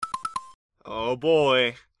Oh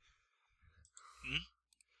boy.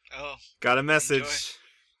 Oh. Got a message.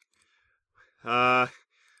 I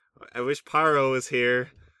wish Pyro was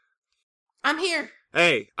here. I'm here.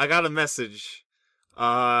 Hey, I got a message.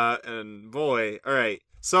 And boy, alright.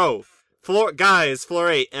 So, floor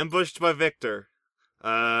 8, ambushed by Victor.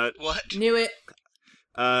 What? Knew it.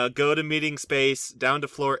 Go to meeting space, down to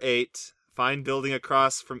floor 8, find building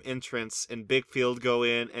across from entrance, in big field go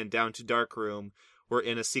in, and down to dark room. We're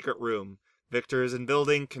in a secret room. Victor is in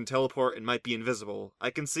building, can teleport, and might be invisible. I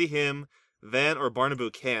can see him, Van or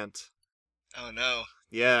Barnaboo can't. Oh no.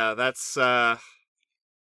 Yeah, that's, So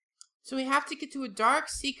we have to get to a dark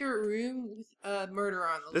secret room with a murder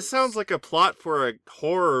on the This loose. sounds like a plot for a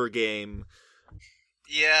horror game.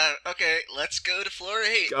 Yeah, okay, let's go to floor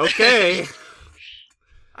 8. Okay.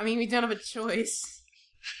 I mean, we don't have a choice.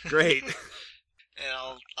 Great.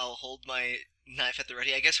 And I'll hold my knife at the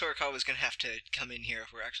ready. I guess Horikawa's gonna have to come in here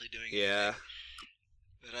if we're actually doing Yeah.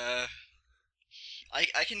 anything. But,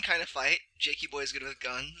 I can kind of fight. Jakey Boy's good with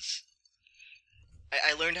guns.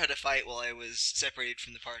 I learned how to fight while I was separated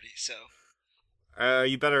from the party, so... Are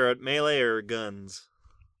you better at melee or guns?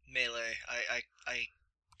 Melee. I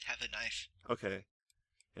have a knife. Okay.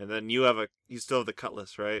 And then you still have the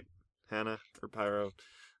cutlass, right? Hannah or Pyro?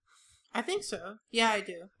 I think so. Yeah, I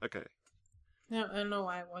do. Okay. No, I don't know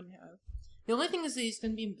why I wouldn't have. The only thing is that he's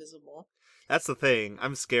gonna be invisible. That's the thing.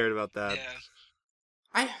 I'm scared about that. Yeah.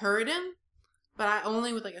 I heard him, but I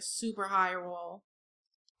only with like a super high roll.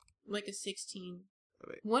 Like a 16.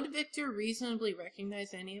 Wait. Would Victor reasonably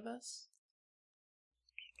recognize any of us?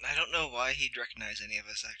 I don't know why he'd recognize any of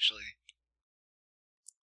us, actually.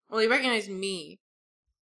 Well, he recognized me.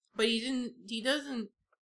 But he doesn't...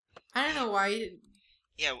 I don't know why he didn't...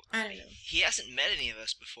 Yeah, I don't know. he hasn't met any of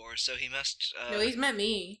us before, so he must, No, he's met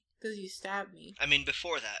me. Because you stabbed me. I mean,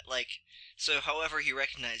 before that, so however he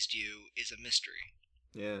recognized you is a mystery.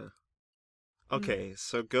 Yeah. Okay,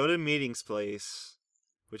 so go to meetings place,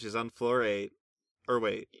 which is on floor 8. Or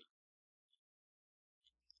wait.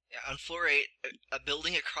 Yeah, on floor 8, a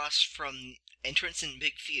building across from entrance in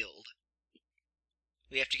big field.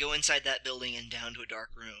 We have to go inside that building and down to a dark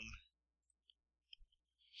room.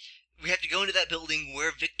 We have to go into that building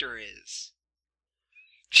where Victor is.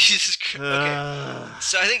 Jesus Christ. Okay.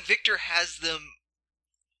 So I think Victor has them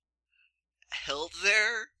held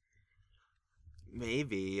there.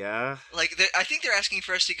 Maybe, yeah. I think they're asking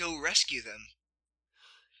for us to go rescue them.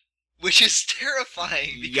 Which is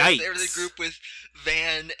terrifying, because they're the Yikes. group with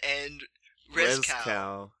Van and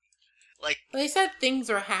Rezkow. They said things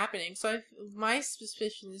are happening, so my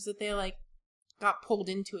suspicion is that they, got pulled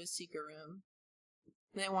into a secret room.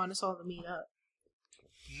 And they want us all to meet up.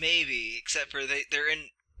 Maybe, except for they're in...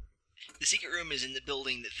 The secret room is in the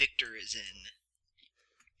building that Victor is in.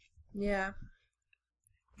 Yeah.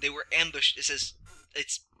 They were ambushed. It says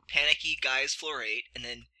it's Panicky Guys Floor 8, and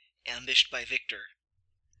then ambushed by Victor.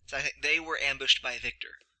 So I think they were ambushed by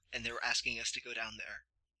Victor, and they were asking us to go down there.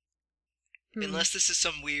 Unless this is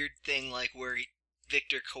some weird thing where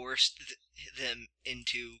Victor coerced them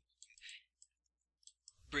into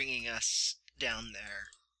bringing us down there.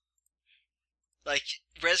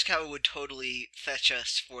 Rezkow would totally fetch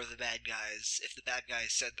us for the bad guys if the bad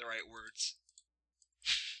guys said the right words.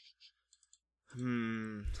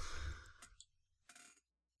 Man,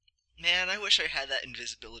 I wish I had that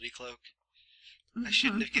invisibility cloak. I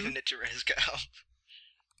shouldn't have given it to Rezkow.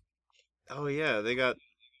 Oh yeah, they got...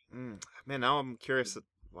 Man, now I'm curious at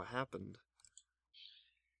what happened.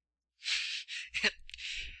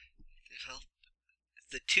 Well,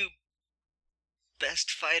 the two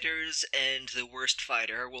best fighters and the worst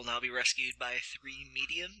fighter will now be rescued by 3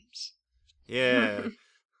 mediums. Yeah.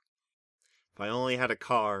 If I only had a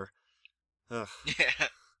car. Ugh. Yeah.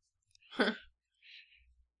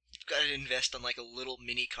 You've got to invest on a little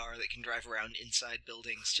mini car that can drive around inside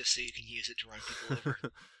buildings just so you can use it to run people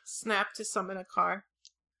over. Snap to summon a car.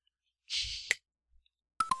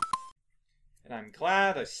 And I'm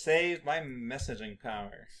glad I saved my messaging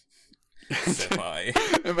power. Senpai.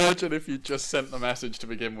 Imagine if you just sent the message to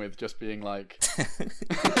begin with, just being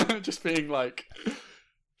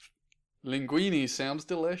linguine sounds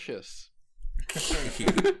delicious.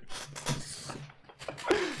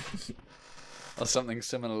 Or something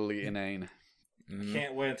similarly inane.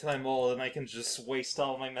 Can't wait until I'm old and I can just waste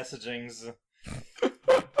all my messagings.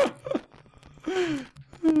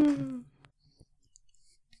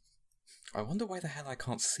 I wonder why the hell I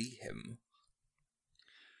can't see him.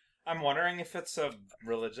 I'm wondering if it's a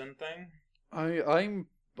religion thing. I'm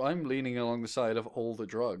leaning along the side of all the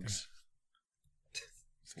drugs.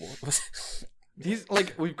 What? He's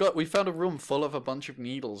like, we found a room full of a bunch of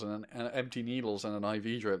needles and empty needles and an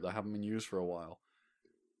IV drip that haven't been used for a while.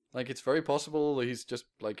 Like, it's very possible that he's just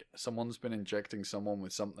like someone's been injecting someone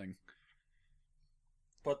with something.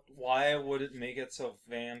 But why would it make it so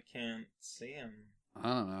Van can't see him? I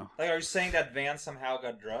don't know. Like, are you saying that Van somehow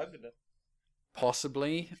got drugged?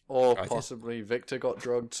 Possibly, or I did- possibly Victor got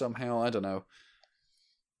drugged somehow. I don't know.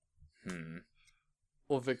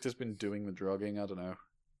 Or Victor's been doing the drugging. I don't know.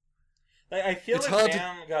 Like, I feel It's like hard to-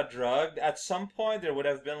 Van got drugged. At some point, there would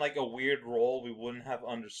have been like a weird role we wouldn't have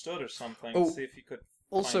understood or something. Oh, To see if he could.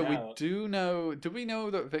 Also, find we out. do know. Do we know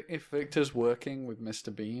that if Victor's working with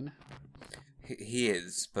Mr. Bean? He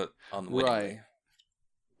is, but unwittingly. Right.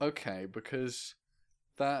 Okay, because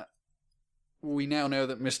that we now know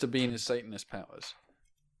that Mr. Bean is Satanist powers.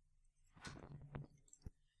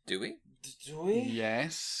 Do we? Do we?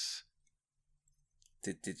 Yes.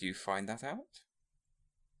 Did you find that out?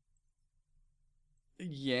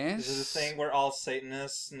 Yes. Is it a thing where all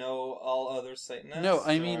Satanists know all other Satanists? No,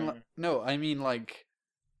 I mean, or- like,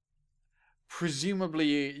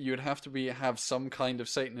 presumably you'd have to have some kind of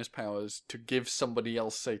Satanist powers to give somebody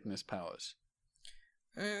else Satanist powers.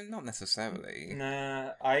 Not necessarily.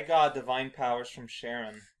 Nah, I got divine powers from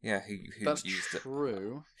Sharon. Yeah, who That's used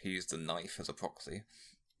true. He used a knife as a proxy.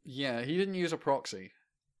 Yeah, he didn't use a proxy.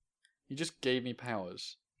 He just gave me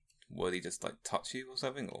powers. Would he just like touch you or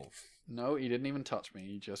something? Or No, he didn't even touch me.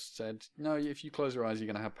 He just said, "No, if you close your eyes, you're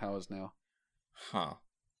gonna have powers now." huh?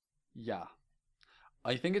 Yeah.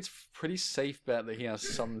 I think it's pretty safe bet that he has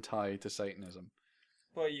some tie to Satanism.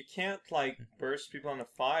 But you can't like burst people on a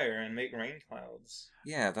fire and make rain clouds.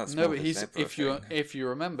 Yeah, that's No, more but of a he's zebra thing. if you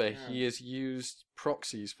remember, Yeah. he has used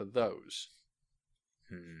proxies for those.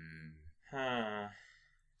 Huh.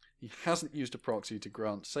 He hasn't used a proxy to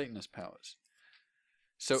grant Satanist powers.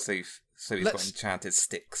 So So he's got let's- enchanted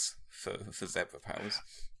sticks for zebra powers.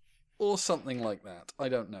 or something like that. I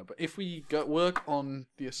don't know. But if we work on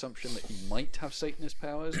the assumption that he might have Satanist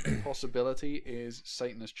powers, the possibility is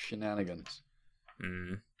Satanist shenanigans.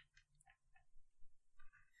 Hmm.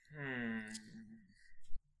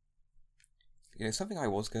 You know, something I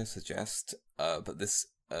was going to suggest, but this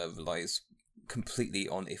relies completely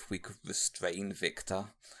on if we could restrain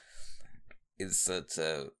Victor, is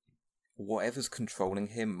that whatever's controlling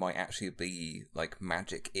him might actually be like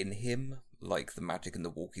magic in him, like the magic in the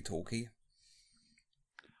walkie-talkie.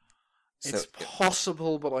 It's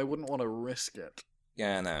possible, but I wouldn't want to risk it.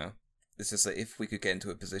 Yeah, no. It's just that if we could get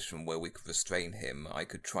into a position where we could restrain him, I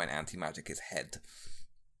could try and anti-magic his head.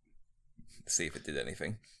 See if it did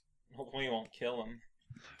anything. Hopefully you won't kill him.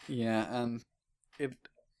 Yeah, and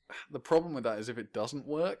the problem with that is if it doesn't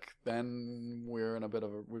work, then we've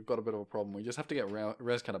got a bit of a problem. We just have to get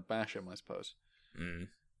Rezka to bash him, I suppose. Mm.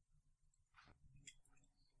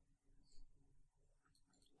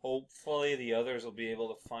 Hopefully the others will be able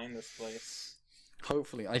to find this place.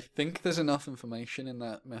 Hopefully. I think there's enough information in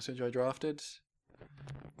that message I drafted.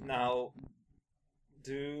 Now,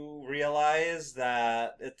 do realize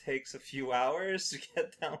that it takes a few hours to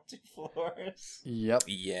get down 2 floors? Yep,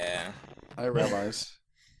 Yeah. I realize.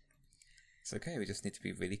 It's okay, we just need to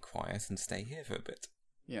be really quiet and stay here for a bit.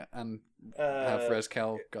 Yeah, and have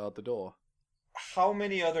Rezcal guard the door. How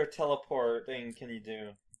many other teleporting can you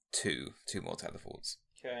do? Two more teleports.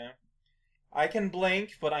 Okay. I can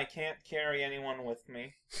blink, but I can't carry anyone with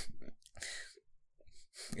me.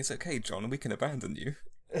 It's okay, John, we can abandon you.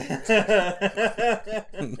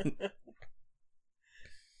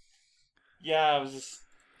 Yeah, I was just...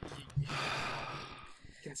 You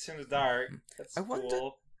can see in the dark. That's I wonder-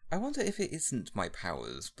 cool. I wonder if it isn't my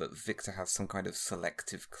powers, but Victor has some kind of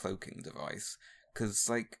selective cloaking device. Because,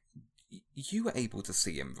 like, you were able to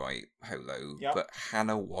see him, right, Holo? Yep. But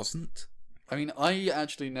Hannah wasn't? I mean, I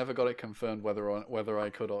actually never got it confirmed whether I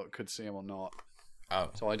could see him or not. Oh.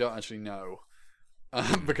 So I don't actually know.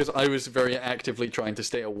 Because I was very actively trying to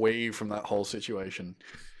stay away from that whole situation.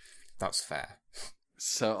 That's fair.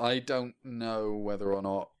 So I don't know whether or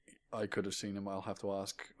not I could have seen him. I'll have to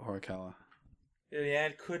ask Horikawa. Yeah,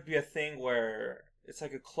 it could be a thing where it's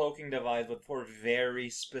like a cloaking device, but for very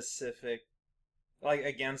specific, like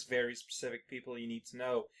against very specific people you need to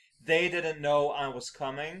know. They didn't know I was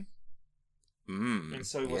coming, and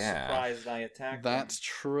so he was surprised I attacked That's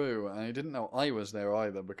true. I didn't know I was there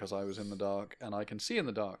either because I was in the dark, and I can see in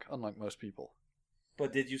the dark, unlike most people.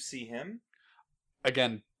 But did you see him?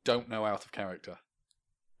 Again, don't know out of character.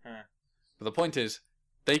 Huh. But the point is,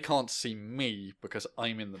 they can't see me because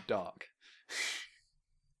I'm in the dark.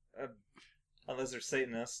 Unless they're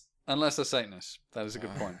Satanists. Unless they're Satanists. That is a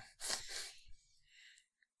good point.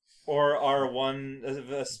 Or are one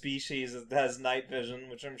of a species that has night vision,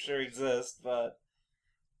 which I'm sure exists, but...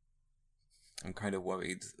 I'm kind of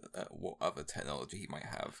worried what other technology he might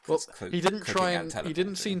have. Well, 'cause he didn't cooking try and and he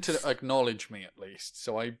didn't seem teleporting. to acknowledge me at least.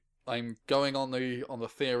 So I'm going on the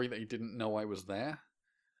theory that he didn't know I was there.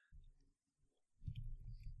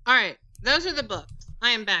 All right, those are the books.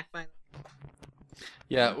 I am back by the way.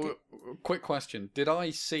 Yeah. Quick question: did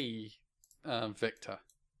I see Victor?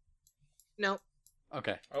 No.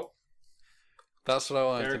 Okay. Oh. That's what I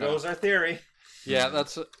wanted There to know. goes our theory. Yeah,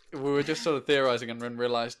 that's. We were just sort of theorizing and then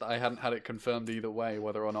realized that I hadn't had it confirmed either way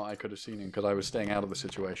whether or not I could have seen him because I was staying out of the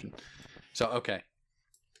situation. So okay.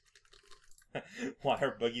 Why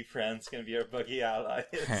are buggy friends gonna be our buggy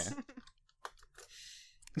allies?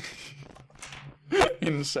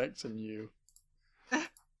 Insects and you.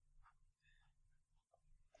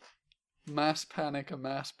 Mass panic, a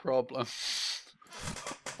mass problem.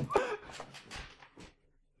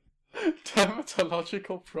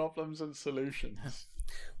 Dermatological problems and solutions.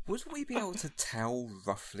 Would we be able to tell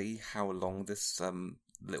roughly how long this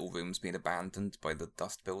little room's been abandoned by the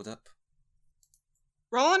dust buildup?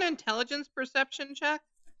 Roll an intelligence perception check.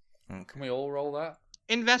 Okay. Can we all roll that?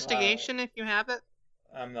 Investigation if you have it.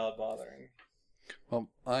 I'm not bothering. Well,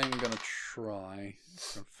 I'm gonna try.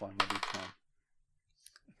 I'm gonna find my D10.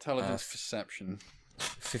 Intelligence perception.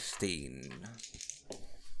 15.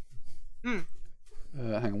 Hang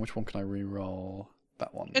on, which one can I re-roll?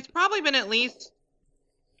 That one. It's probably been at least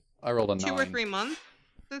I rolled a 2 9. or 3 months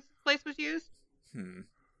since this place was used. So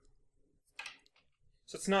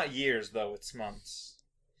it's not years, though, it's months.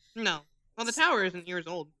 No. Well, the tower isn't years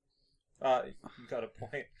old. You got a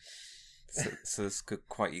point. So this could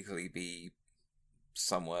quite easily be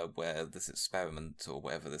somewhere where this experiment or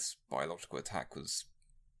wherever this biological attack was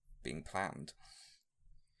being planned.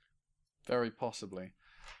 Very possibly.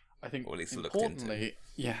 I think Or at least looked into. importantly,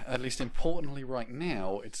 yeah, at least importantly right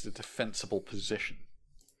now, it's a defensible position.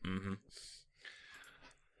 Mm-hmm.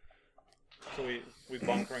 So we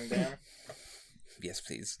bunkering down? Yes,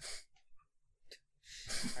 please.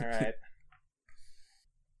 Alright.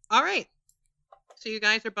 All right. So you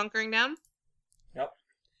guys are bunkering down? Yep.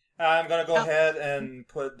 I'm gonna go Oh. ahead and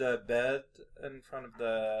put the bed in front of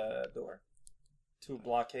the door to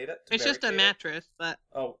blockade it. To It's just a barricade it. mattress, but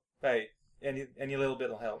Oh, hey, any little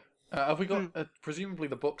bit will help. Have we got? Presumably,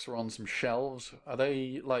 the books are on some shelves. Are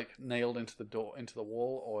they like nailed into the door, into the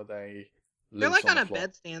wall, or are they? they're loose like on the a floor?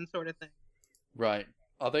 bedstand sort of thing. Right.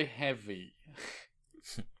 Are they heavy?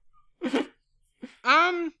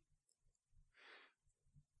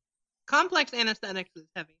 Complex anesthetics is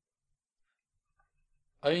heavy.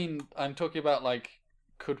 I mean, I'm talking about like,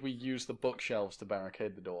 could we use the bookshelves to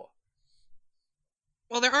barricade the door?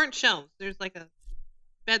 Well, there aren't shelves. There's like a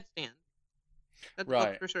bedstand. That the Right.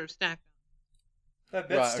 books were sort of stacked That Right,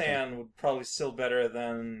 bed stand would probably still better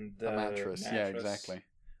than the A mattress. Yeah, exactly.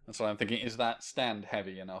 That's what I'm thinking. Is that stand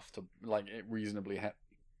heavy enough to like it reasonably heavy?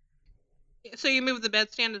 on. So you move the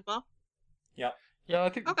bedstand as well? Yep. Yeah, I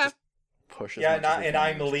think Okay. just push as Yeah, much as we and can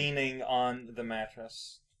I'm against it. leaning on the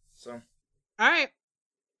mattress. So All right.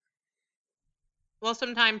 Well,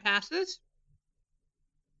 some time passes,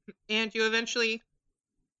 and you eventually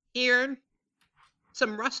hear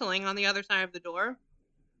some rustling on the other side of the door.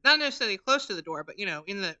 Not necessarily close to the door, but in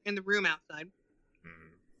the room outside.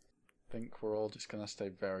 I think we're all just gonna stay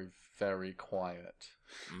very, very quiet.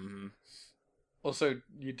 Mm-hmm. Also,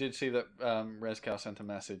 you did see that Rezkow sent a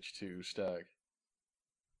message to Sturg.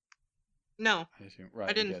 No, I assume. Right, I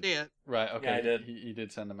you didn't did. see it. Right, okay. Yeah, I did. He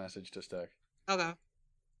did send a message to Sturg. Okay.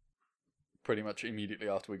 Pretty much immediately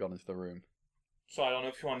after we got into the room. So I don't know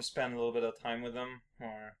if you want to spend a little bit of time with them,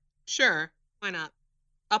 or... Sure. Why not?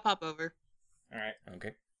 I'll pop over. Alright.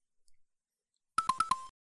 Okay.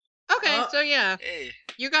 Okay, so yeah. Hey,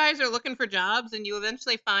 You guys are looking for jobs, and you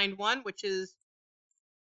eventually find one, which is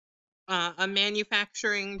a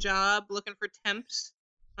manufacturing job looking for temps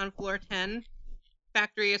on floor 10.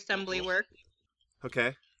 Factory assembly work.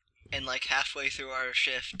 Okay. and like halfway through our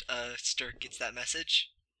shift, Sturk gets that message.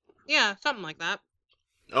 Yeah, something like that.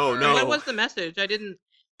 Oh, Or no. What was the message? I didn't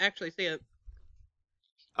actually see it.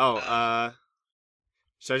 Oh,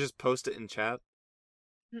 should I just post it in chat?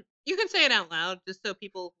 You can say it out loud, just so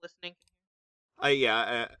people listening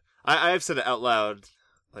can I've said it out loud,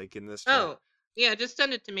 like in this chat. Oh, yeah, just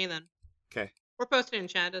send it to me then. Okay. We're posting in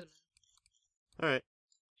chat, doesn't All right.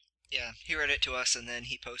 Yeah, he read it to us and then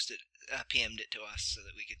he posted, PM'd it to us so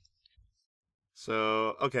that we could.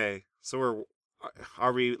 So, okay. So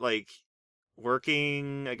are we, like,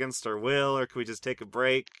 working against our will, or can we just take a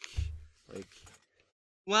break? Like,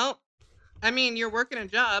 Well, I mean, you're working a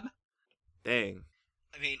job. dang.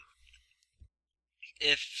 I mean,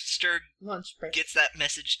 If Sturg Lunch break. gets that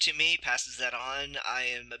message to me, passes that on, I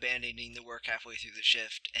am abandoning the work halfway through the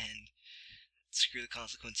shift, and screw the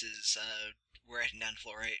consequences. We're heading down to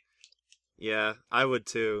floor 8. Yeah, I would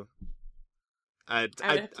too. I would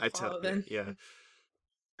have to follow then. Yeah.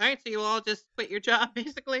 All right, so you all just quit your job,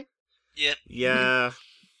 basically. Yep. Yeah.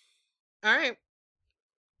 All right.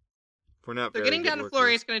 We're not So very getting good down to floor 8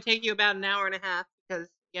 workers. is going to take you about an hour and a half because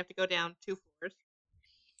you have to go down 2 floors.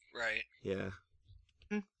 Right. Yeah.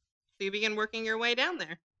 So you begin working your way down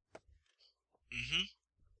there. Mm-hmm.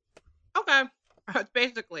 Okay. That's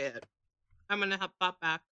basically it. I'm going to pop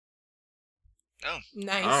back.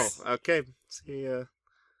 Nice. Oh, okay. See ya.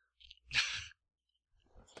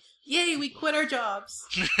 Yay, we quit our jobs.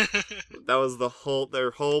 That was their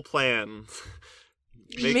whole plan.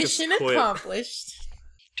 Make us Mission quit. accomplished.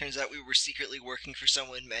 Turns out we were secretly working for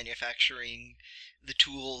someone manufacturing the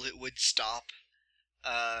tool that would stop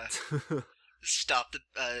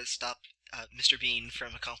Mr. Bean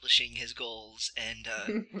from accomplishing his goals, and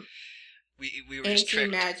we were just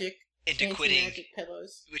tricked Anti-magic. into quitting, Anti-magic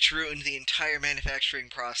pillows. which ruined the entire manufacturing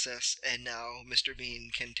process, and now Mr.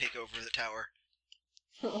 Bean can take over the tower.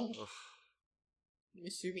 Mr.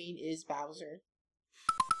 Bean is Bowser.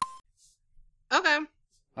 Okay.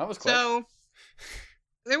 That was quick. So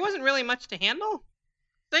there wasn't really much to handle.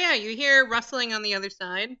 So yeah, you hear rustling on the other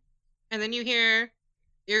side, and then you hear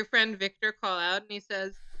your friend Victor call out, and he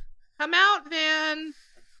says, "Come out, Van."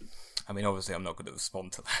 I mean, obviously, I'm not going to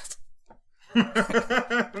respond to that.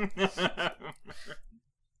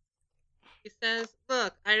 He says,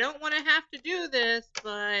 "Look, I don't want to have to do this,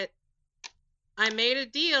 but I made a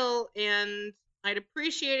deal, and I'd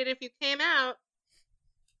appreciate it if you came out."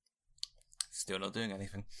 Still not doing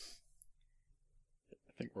anything.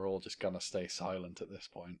 I think we're all just going to stay silent at this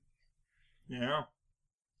point. Yeah.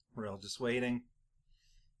 We're all just waiting.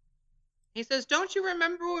 He says, "Don't you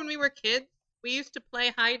remember when we were kids? We used to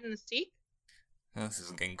play hide and seek." Oh, this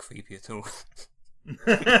isn't getting creepy at all.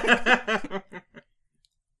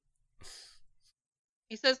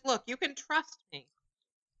 He says, "Look, you can trust me.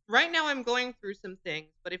 Right now I'm going through some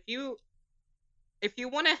things, but if you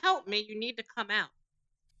want to help me, you need to come out."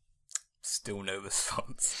 Still no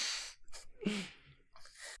response.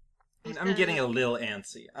 I'm getting a little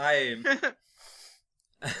antsy.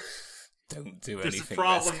 Don't do There's anything. a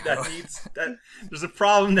problem Nesco. there's a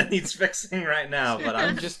problem that needs fixing right now, but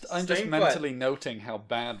I'm just staying mentally noting how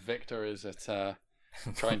bad Victor is at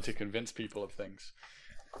trying to convince people of things.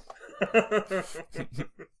 put.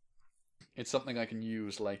 It's something I can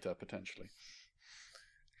use later, potentially.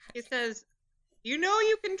 He says, "You know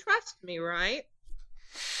you can trust me, right?"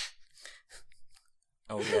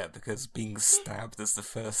 Oh yeah, because being stabbed as the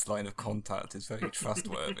first line of contact is very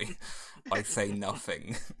trustworthy. I say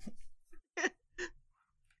nothing.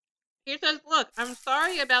 He says, "Look, I'm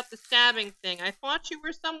sorry about the stabbing thing. I thought you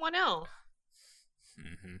were someone else."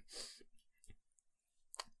 Mm-hmm.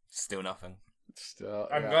 Still nothing. Still,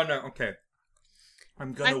 I'm yeah. gonna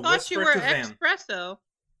I thought whisper you were to Van. espresso.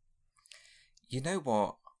 You know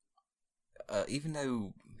what? Even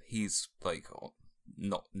though he's like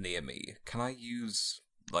not near me, can I use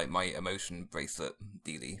like my emotion bracelet,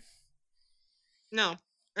 Dealey? No,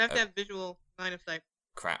 I have to have visual line of sight.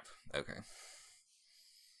 Crap. Okay.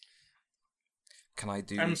 Can I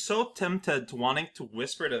do? I'm so tempted to wanting to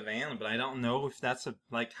whisper to Van, but I don't know if that's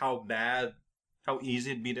how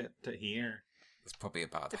easy it'd be to hear. It's probably a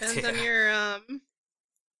bad Depends idea. on your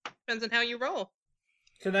depends on how you roll.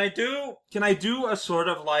 Can I do a sort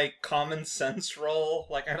of like common sense roll?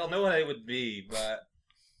 Like I don't know what it would be, but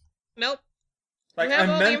Nope. like You have I'm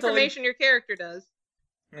all the mentally information your character does.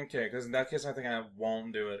 okay. Because in that case, I think I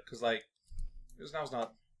won't do it. Because like this now's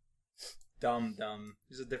not dumb.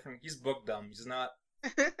 He's book dumb. He's not.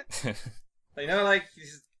 Like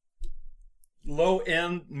he's low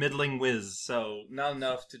end middling whiz. So not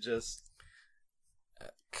enough to just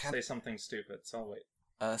say something stupid. So I'll wait.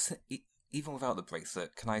 Even without the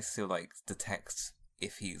bracelet, can I still like detect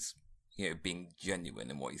if he's being genuine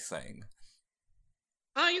in what he's saying?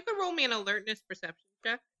 Oh, you can roll me an alertness perception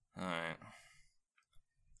check. All right.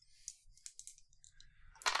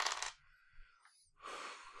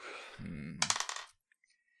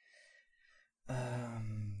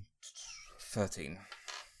 13.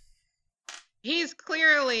 He's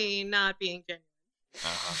clearly not being genuine.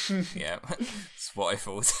 Yeah, that's what I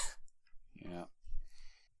thought. Yeah.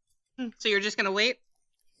 So you're just gonna wait?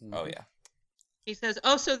 Oh yeah. He says,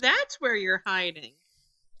 "Oh, so that's where you're hiding.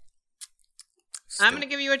 Still, I'm gonna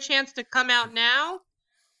give you a chance to come out now,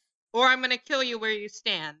 or I'm gonna kill you where you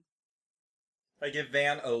stand." I give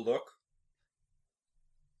Van a look.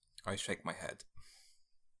 I shake my head.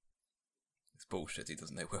 It's bullshit. He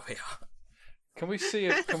doesn't know where we are. Can we see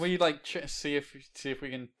if see if we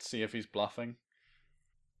can see if he's bluffing?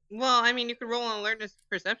 Well, I mean, you could roll an alertness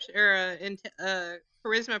perception or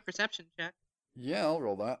charisma perception check. Yeah, I'll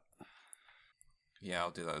roll that. Yeah,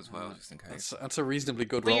 I'll do that as well, just in case. That's a reasonably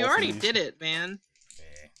good Well, roll. you for already me. did it, man.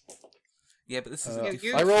 Yeah, but this is Uh, a You- different...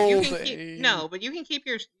 you- I rolled you can keep, no, but you can keep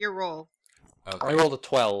your roll. Okay. I rolled a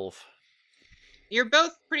 12. You're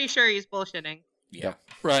both pretty sure he's bullshitting. Yeah.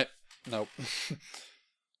 Right. Nope.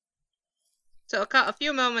 So a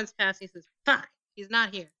few moments pass. He says, "Fuck, he's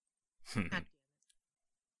not here. God damn it.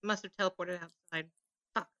 Must have teleported outside.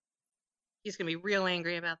 Fuck. He's gonna be real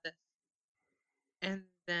angry about this." And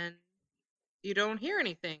then you don't hear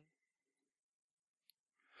anything.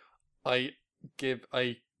 I give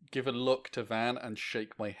a look to Van and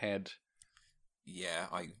shake my head. Yeah,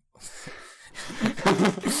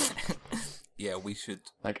 yeah, we should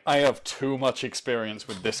Like, I have too much experience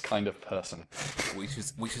with this kind of person. we should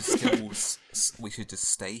still we should just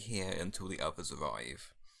stay here until the others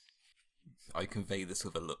arrive. I convey this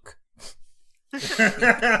with a look.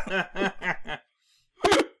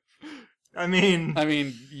 I mean,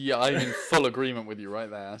 Yeah, I'm in full agreement with you right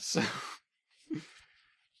there. So.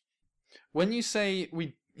 When you say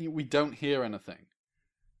we don't hear anything,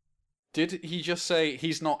 did he just say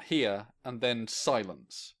he's not here and then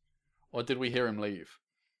silence? Or did we hear him leave?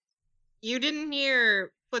 You didn't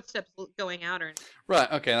hear footsteps going out or anything.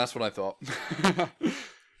 Right, okay, that's what I thought.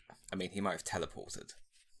 I mean, he might have teleported.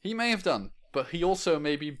 He may have done, but he also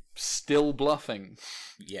may be still bluffing.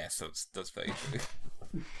 Yes, that's very true.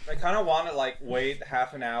 I kind of want to like wait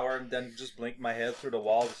half an hour and then just blink my head through the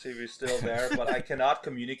wall to see if he's still there, but I cannot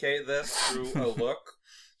communicate this through a look.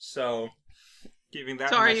 So, giving that.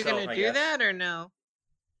 So to are you myself, gonna I do guess. that or no?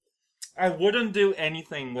 I wouldn't do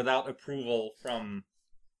anything without approval from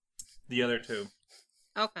the other two.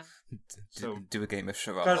 Okay. So- Do a game of 'Cause-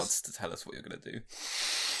 charades to tell us what you're gonna do.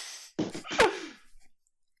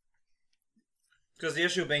 Because the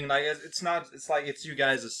issue being like it's not. It's like it's you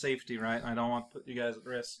guys' safety, right? I don't want to put you guys at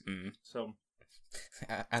risk. Mm. So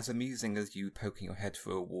As amusing as you poking your head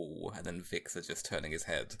through a wall and then Victor just turning his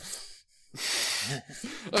head.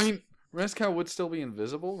 I mean, Rezkow would still be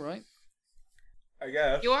invisible, right? I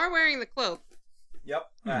guess. You are wearing the cloak. Yep.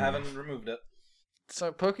 I haven't removed it.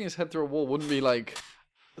 So poking his head through a wall wouldn't be like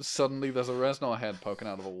suddenly there's a Reznor head poking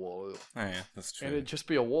out of a wall. Oh yeah, that's true. It'd just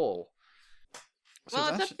be a wall. So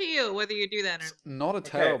Well, it's up to you whether you do that or not. not a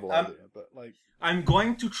terrible um, idea, but like I'm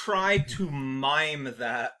going to try to mime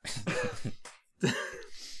that.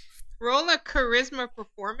 Roll a charisma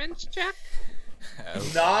performance check.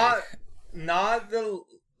 Okay. Not the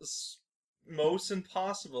most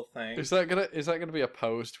impossible thing. is that gonna be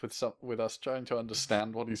opposed with us trying to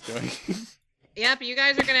understand what he's doing? Yeah, but you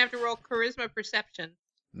guys are gonna have to roll charisma perception.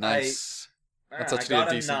 Nice. That's I actually a got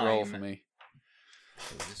decent roll 9. for me.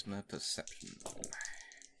 Charisma perception.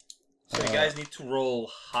 So you guys need to roll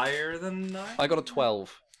higher than 9? I got a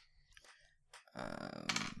 12.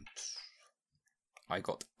 I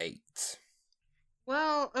got 8.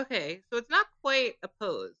 Well, okay, so it's not quite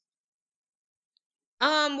opposed.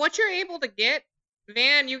 What you're able to get,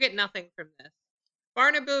 Van, you get nothing from this.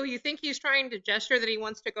 Barnabu, you think he's trying to gesture that he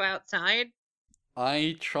wants to go outside?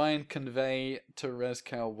 I try and convey to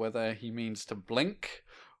Rezkow whether he means to blink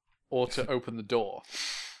or to open the door.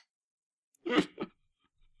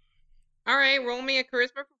 All right, roll me a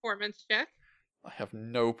charisma performance check. I have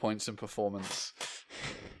no points in performance.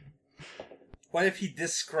 What if he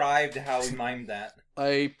described how he mimed that?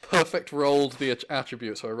 I perfect rolled the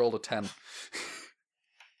attribute, so I rolled a 10.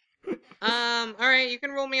 All right, you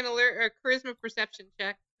can roll me an alert or charisma perception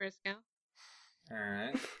check, Frisco.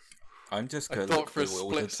 Alright. I'm just I gonna thought look for a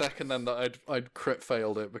bewildered. split second then that I'd crit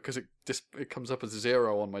failed it because it comes up as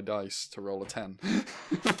 0 on my dice to roll a 10.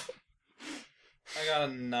 I got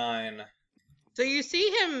a 9. So you see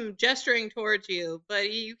him gesturing towards you,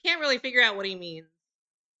 but you can't really figure out what he means.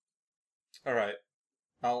 Alright.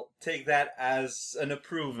 I'll take that as an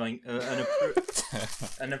approving.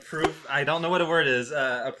 An approve. I don't know what a word is.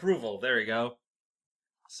 Approval. There we go.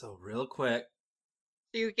 So, real quick.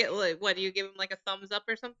 So you get, like, what, do you give him like a thumbs up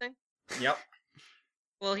or something? Yep.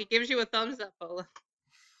 Well, he gives you a thumbs up, Ola.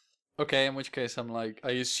 Okay, in which case I'm like,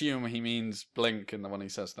 I assume he means blink when he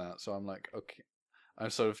says that, so I'm like, okay. I'm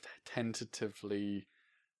sort of tentatively...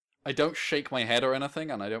 I don't shake my head or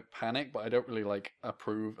anything, and I don't panic, but I don't really, like,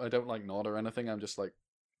 approve. I don't, like, nod or anything. I'm just like,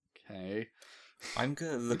 okay. I'm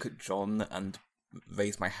gonna look at John and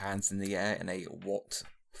raise my hands in the air in a what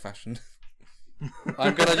fashion.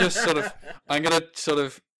 I'm gonna sort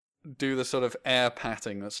of do the sort of air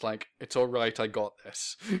patting that's like, it's alright, I got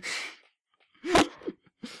this.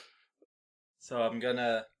 So I'm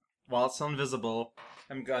gonna, while it's invisible,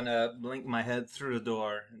 I'm gonna blink my head through the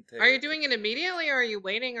door. And take Are you doing it immediately, or are you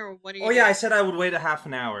waiting, or what are you Oh yeah, I doing? said I would wait a half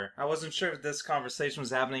an hour. I wasn't sure if this conversation was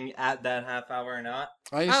happening at that half hour or not.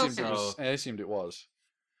 I assumed okay. it was. I assumed it was.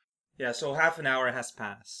 Yeah, so half an hour has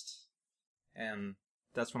passed. And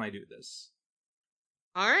that's when I do this.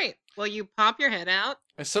 All right. Well, you pop your head out,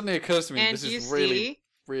 It suddenly occurs to me and this you is really, see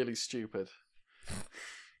really stupid.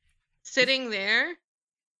 sitting there,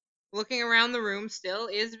 looking around the room, still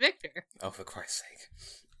is Victor, Oh, for Christ's sake.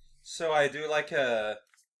 So I do like a...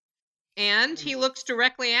 and he looks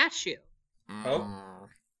directly at you, Oh.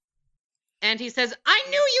 and he says, "I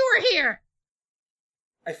knew you were here."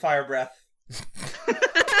 I fire breath.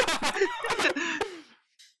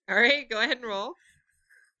 All right, go ahead and roll.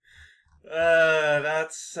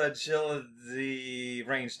 That's agility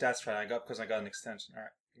range. That's right. I got because I got an extension. All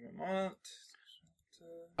right, give me a moment.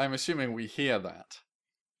 I'm assuming we hear that.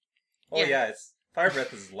 Oh Yeah. yeah, it's fire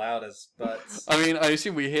breath is loud as butts. I mean, I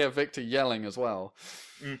assume we hear Victor yelling as well.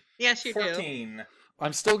 Yes, you do. 14.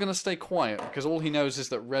 I'm still going to stay quiet because all he knows is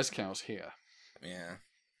that Rezkow's here. Yeah.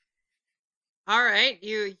 All right,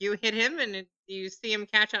 you hit him, and you see him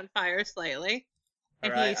catch on fire slightly,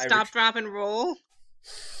 and Alright, he stop, drop, and roll.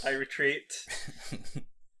 I retreat.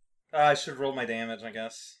 I should roll my damage, I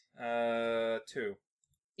guess. 2.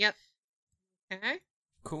 Okay.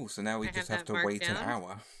 Cool, so now we I just have have that to marked wait an down.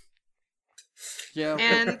 hour. Yeah.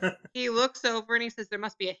 And he looks over and he says, "There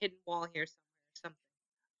must be a hidden wall here somewhere."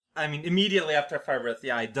 I mean, immediately after fire breath,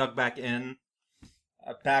 yeah, I dug back in.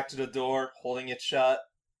 Back to the door, holding it shut.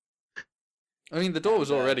 I mean, the door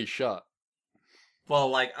was already shut. Well,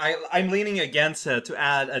 like, I'm leaning against it to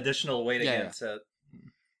add additional weight Yeah, against it.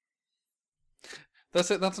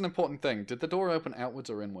 That's it. That's an important thing. Did the door open outwards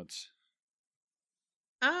or inwards?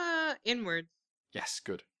 Inwards. Yes,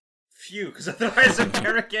 good. Phew, because otherwise the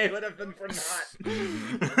barricade would have been for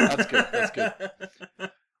naught. That's good, that's good.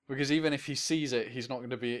 Because even if he sees it, he's not going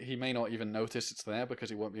to be. He may not even notice it's there because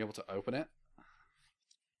he won't be able to open it.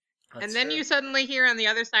 And then you suddenly hear on the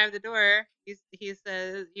other side of the door, he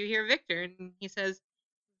says, you hear Victor, and he says,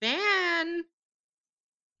 "Van,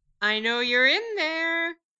 I know you're in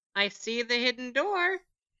there. I see the hidden door."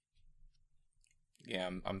 Yeah,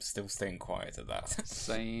 I'm still staying quiet at that.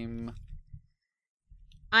 Same.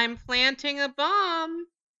 "I'm planting a bomb."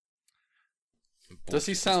 Does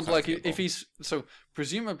he Bullshit, sound it's like totally a if bomb. he's so?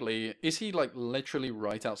 Presumably, is he like literally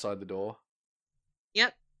right outside the door?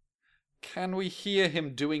 Yep. Can we hear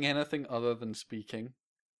him doing anything other than speaking?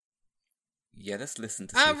 Yeah, let's listen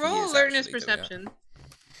to see if he Roll is alertness actually doing it. perception.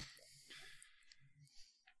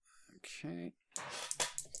 Okay.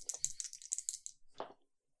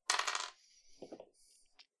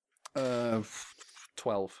 Uh,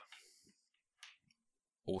 12.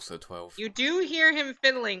 Also 12. You do hear him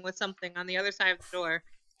fiddling with something on the other side of the door,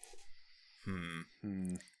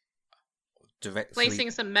 Directly.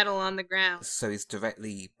 placing some metal on the ground. So he's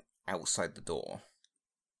directly outside the door.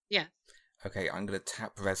 Yes. Okay, I'm gonna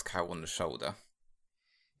tap Rezkow on the shoulder.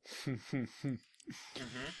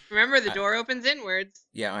 Remember, the door opens inwards.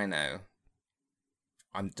 Yeah, I know.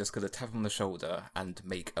 I'm just gonna tap him on the shoulder and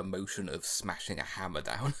make a motion of smashing a hammer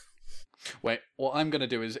down. Wait, what I'm going to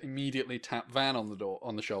do is immediately tap Van on the door,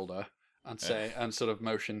 on the shoulder, and say, and sort of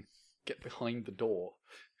motion, get behind the door.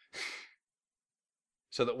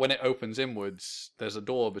 So that when it opens inwards, there's a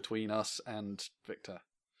door between us and Victor.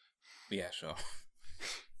 Yeah, sure.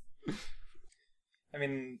 I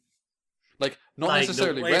mean, Like, not Like, the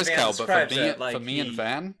necessarily way Van Rezkow, but describes for it, like, for me and he-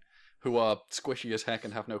 Van, who are squishy as heck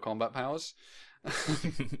and have no combat powers.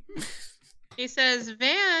 He says,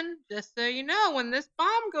 "Van, just so you know, when this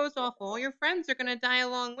bomb goes off, all your friends are gonna die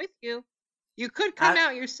along with you. You could come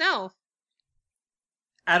out yourself."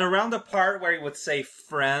 at around the part where he would say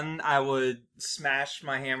 "friend," I would smash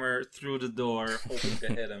my hammer through the door, hoping to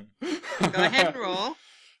hit him. Go ahead and roll.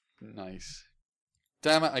 Nice.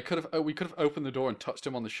 Damn it! We could have opened the door and touched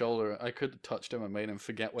him on the shoulder. I could have touched him and made him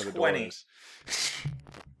forget where the door 20. is.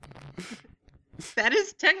 That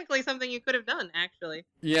is technically something you could have done, actually.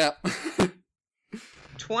 Yeah.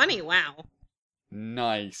 20, wow.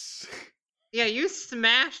 Nice. Yeah, you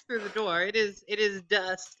smash through the door. It is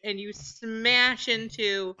dust, and you smash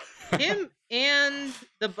into him and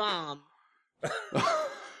the bomb.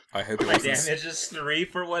 I hope it My wasn't. damage is 3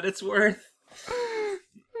 for what it's worth.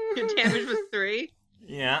 Your damage was 3.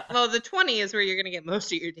 Yeah. Well, the 20 is where you're gonna get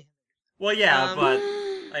most of your damage. Well, yeah, Um, but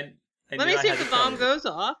I Let knew me I see had if the to bomb tell you. goes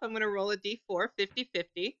off. I'm gonna roll a d4,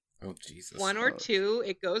 50-50. Oh, Jesus. 1 or 2,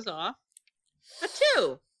 it goes off. A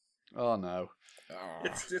 2. Oh no. Oh.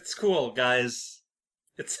 It's cool, guys.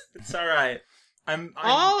 It's all right. I'm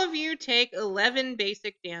All of you take 11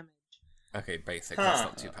 basic damage. Okay, basic. Huh. That's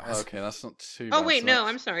not too bad. Okay, that's not too Oh bad. wait, so no, that's-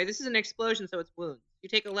 I'm sorry. This is an explosion, so it's wounds. You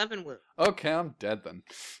take 11 wounds. Okay, I'm dead then.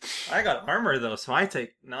 I got armor though, so I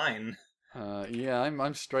take 9. Yeah,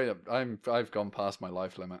 I'm straight up. I've gone past my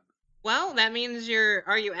life limit. Well, that means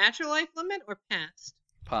are you at your life limit or past?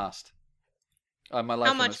 Past. My life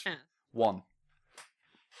How limit's much past? 1.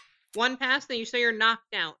 One past, then you say you're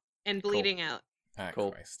knocked out and bleeding out. Ah,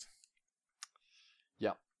 Cool. Christ.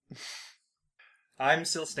 Yeah. I'm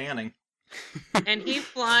still standing. And he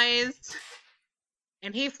flies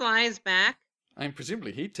back. I mean,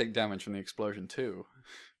 presumably he'd take damage from the explosion too.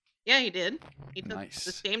 Yeah, he did. He took Nice.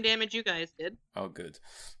 the same damage you guys did. Oh, good.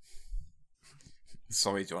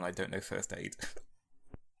 Sorry, John, I don't know first aid.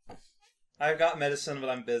 I've got medicine, but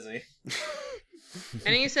I'm busy.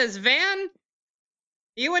 And he says, Van,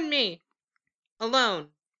 you and me, alone.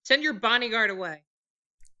 Send your bodyguard away.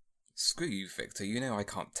 Screw you, Victor. You know I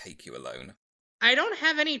can't take you alone. I don't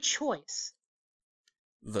have any choice.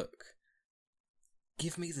 Look,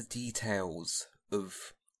 give me the details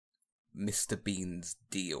of Mr. Bean's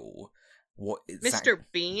deal. What Mr.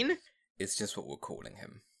 Bean? It's just what we're calling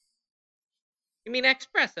him. You mean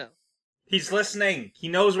Espresso? He's listening. He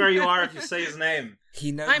knows where you are if you say his name.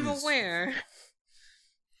 He knows. I'm aware.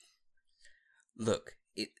 Look,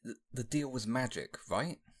 the deal was magic,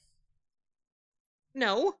 right?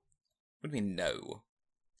 No, What do you mean, no?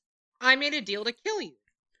 I made a deal to kill you.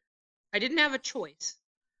 I didn't have a choice.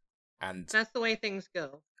 And That's the way things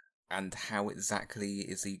go. and how exactly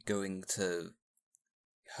is he going to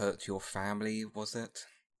hurt your family, was it?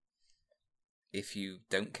 If you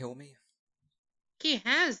don't kill me? He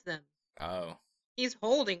has them. Oh. He's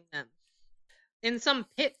holding them. In some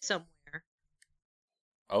pit somewhere.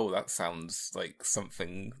 Oh, that sounds like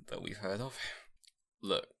something that we've heard of.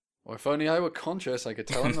 Look. Or if only I were conscious, I could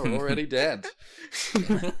tell him they're already dead.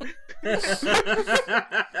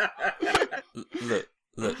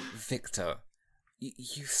 Look, Victor.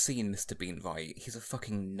 You've seen Mr. Bean, right? He's a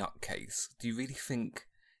fucking nutcase. Do you really think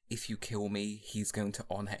if you kill me, he's going to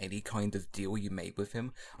honour any kind of deal you made with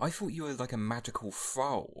him? I thought you were like a magical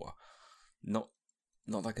thrall. Not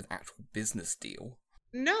like an actual business deal.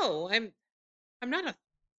 No, I'm not a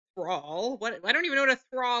thrall. What? I don't even know what a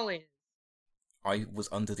thrall is. I was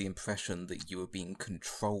under the impression that you were being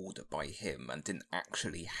controlled by him and didn't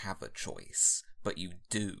actually have a choice. But you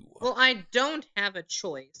do. Well, I don't have a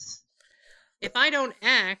choice. If I don't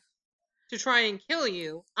act to try and kill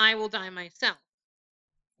you, I will die myself.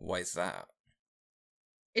 Why is that?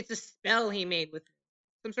 It's a spell he made with me.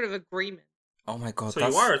 Some sort of agreement. Oh my god, So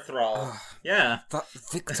that's... you are a thrall. Ugh. Yeah. That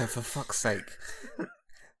Victor, for fuck's sake.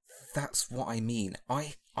 That's what I mean.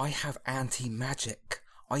 I have anti-magic.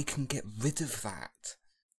 I can get rid of that.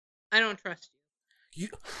 I don't trust You...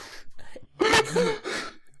 I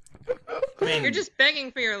mean, you. You're just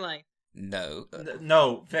begging for your life. No.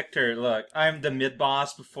 No, Victor, look, I'm the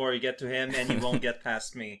mid-boss before you get to him, and you won't get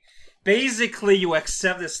past me. Basically, you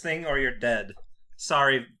accept this thing or you're dead.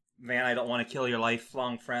 Sorry, man, I don't want to kill your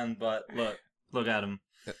lifelong friend, but look at him.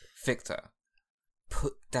 Victor,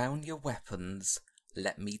 put down your weapons.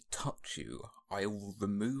 Let me touch you. I will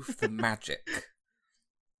remove the magic.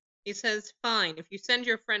 He says, fine, if you send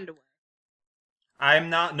your friend away.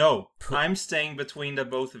 I'm staying between the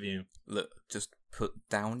both of you. Look, just put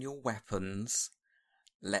down your weapons.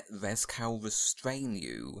 Let Rezcal restrain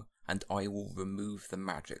you, and I will remove the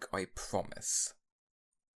magic. I promise.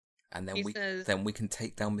 And then He we can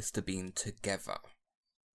take down Mr. Bean together.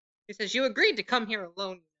 He says, you agreed to come here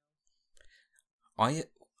alone. I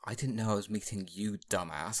didn't know I was meeting you,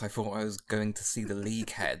 dumbass. I thought I was going to see the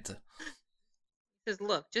League head. He says,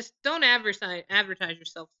 look, just don't advertise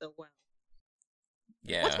yourself so well.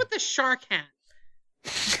 Yeah. What's with the shark hat?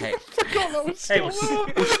 Hey, Hey,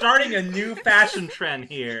 we're starting a new fashion trend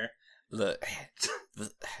here. look,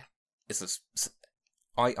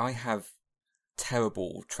 I have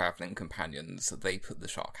terrible traveling companions. They put the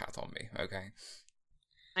shark hat on me. Okay.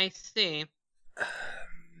 I see.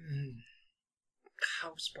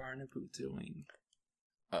 How's Barnabout doing?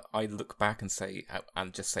 I look back and say,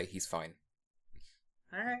 and just say he's fine.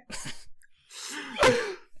 Alright.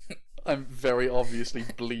 I'm very obviously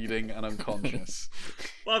bleeding and unconscious.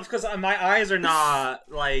 Well, it's because my eyes are not,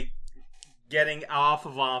 like, getting off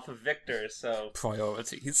of Victor, so...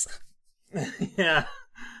 Priorities. Yeah.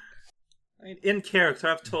 I mean, in character,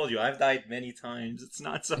 I've told you, I've died many times. It's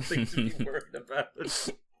not something to be worried about.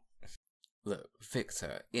 Look,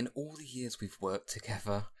 Victor, in all the years we've worked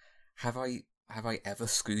together, have I ever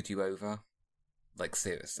screwed you over? Like,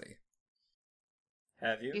 seriously.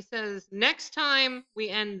 Have you? He says, next time we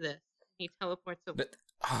end this. He teleports away. But,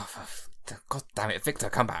 God damn it, Victor,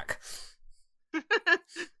 come back.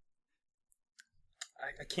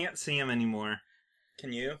 can't see him anymore.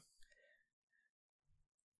 Can you?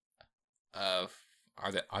 I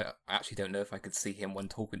actually don't know if I could see him when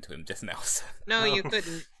talking to him just now. So. No, you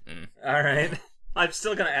couldn't. All right. I'm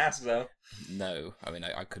still gonna ask though. No, I mean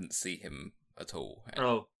I couldn't see him at all.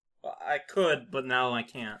 Oh, I could, but now I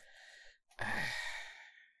can't.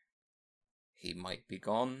 He might be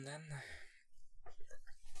gone then.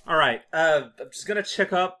 All right. I'm just gonna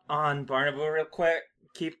check up on Barnaby real quick.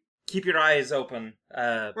 Keep your eyes open.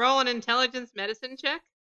 Roll an intelligence medicine check.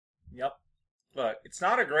 Yep. Look, it's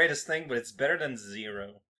not the greatest thing, but it's better than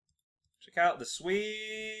 0. Check out the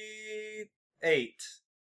sweet 8.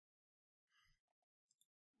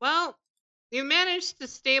 Well, you managed to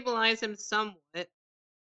stabilize him somewhat.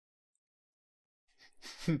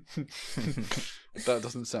 That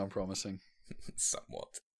doesn't sound promising.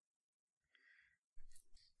 Somewhat.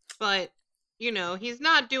 But, he's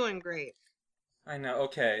not doing great. I know.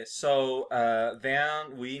 Okay, so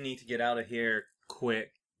Van, we need to get out of here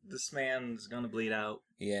quick. This man's gonna bleed out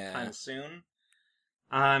Yeah. kind of soon.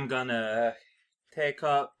 I'm gonna take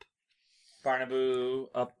up Barnaby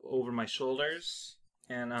up over my shoulders,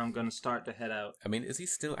 and I'm gonna start to head out. I mean, is he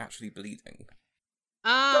still actually bleeding?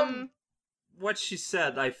 From what she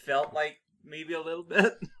said, I felt like maybe a little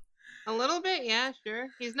bit. A little bit, yeah, sure.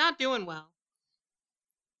 He's not doing well.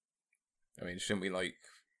 I mean, shouldn't we,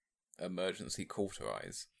 emergency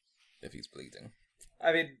cauterize if he's bleeding?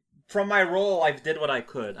 I mean, from my role, I did what I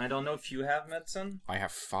could. I don't know if you have medicine. I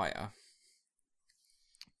have fire.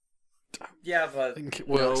 Yeah, but I think it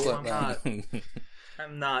works no, like I'm that. not.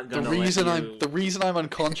 I'm not The gonna. reason let you... the reason I'm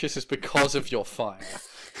unconscious is because of your fire.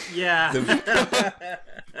 Yeah.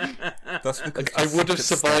 That's because I would have it's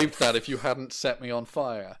survived stealth. that if you hadn't set me on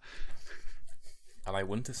fire. And I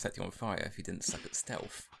wouldn't have set you on fire if you didn't suck at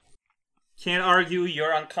stealth. Can't argue.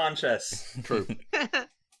 You're unconscious. True.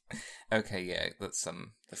 Okay, yeah, let's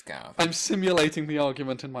get out of I'm simulating the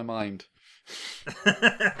argument in my mind.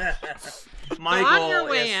 My So on goal your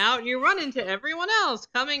way is... out, you run into everyone else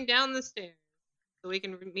coming down the stairs. So we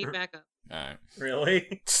can meet back up. Alright.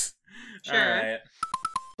 Really? Sure. All right.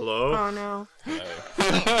 Hello? Oh no.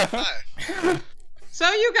 Hi. So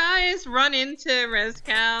you guys run into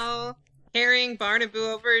Rezcal carrying Barnaby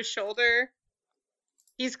over his shoulder.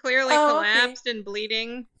 He's clearly Oh, okay. collapsed and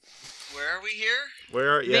bleeding. Where are we here?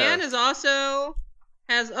 Where? Yeah. Van is also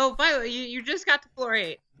has. Oh, by the way, you just got to floor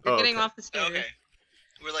 8. You're Oh, getting okay. off the stairs. Okay.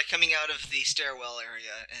 We're coming out of the stairwell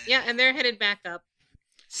area. And... Yeah, and they're headed back up.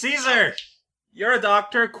 Caesar, you're a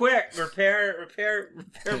doctor. Quick, repair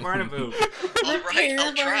Barnaby. All right, Repair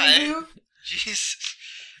I'll try. Barnaby. Jeez.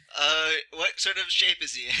 What sort of shape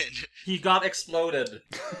is he in? He got exploded.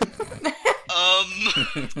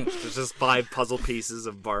 There's just 5 puzzle pieces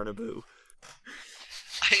of Barnaby.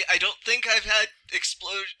 I don't think I've had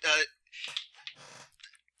explode.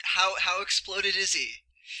 How exploded is he?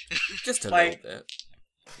 Just a Like- little bit.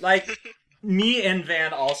 Like, me and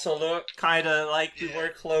Van also look kind of like we were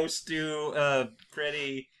close to a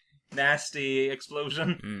pretty nasty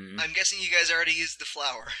explosion. Mm. I'm guessing you guys already used the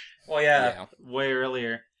flower. Oh yeah, Yeah. way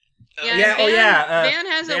earlier. Yeah, Yeah, Van, oh, yeah, Van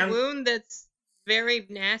has Van- a wound that's very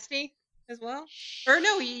nasty as well. Or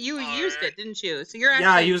no, you All used right. it, didn't you? So you're actually.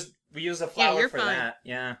 Yeah, we used a flower you're for fine. that.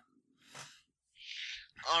 Yeah.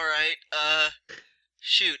 All right.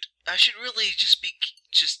 Shoot. I should really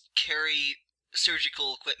just carry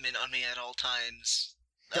surgical equipment on me at all times.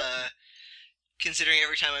 Considering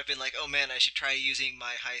every time I've been like, oh man, I should try using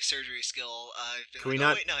my high surgery skill. I've been Can we like,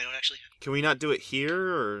 not- oh wait, no, I don't actually. Can we not do it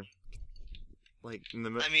here, or in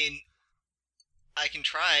the? I mean, I can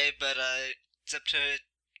try, but it's up to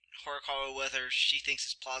Horikawa whether she thinks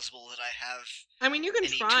it's plausible that I have I mean, you can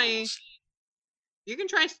any try. tools. You can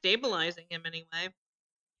try stabilizing him anyway.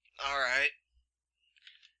 All right.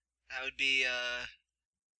 That would be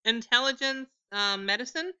Intelligence,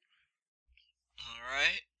 medicine. all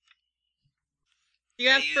right. Do you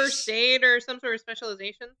I have first aid or some sort of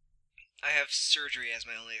specialization? I have surgery as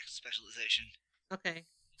my only specialization. Okay.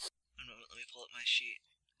 Let me pull up my sheet.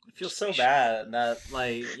 I feel so bad that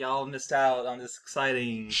like y'all missed out on this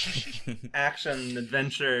exciting action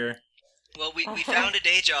adventure. Well, we found a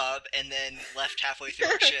day job and then left halfway through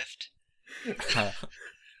our shift.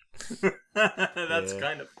 That's Yeah.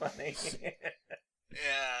 kind of funny.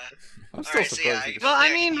 Yeah. I'm still Alright, so yeah, surprised. you could- Well, Yeah,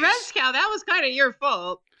 I I mean, can Red use- Scout, that was kind of your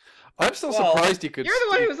fault. I'm still Well, surprised you could. You're the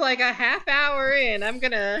one who was like a half hour in. I'm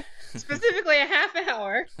gonna specifically a half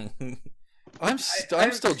hour. I'm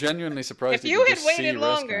still genuinely surprised. If that you could had just see waited Rezcal.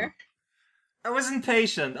 longer. I was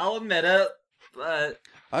impatient. I'll admit it, but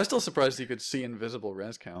I'm still surprised you could see invisible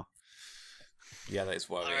Rezcal. Yeah, that is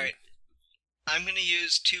worrying. All right. I'm gonna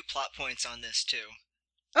use 2 plot points on this too.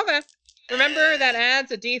 Okay. Remember that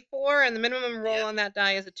adds a D4, and the minimum roll on that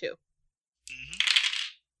die is a 2. Mm-hmm.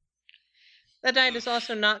 That die does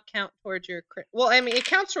also not count towards your crit. Well, I mean, it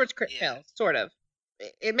counts towards crit fails, sort of.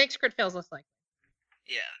 It makes crit fails less likely.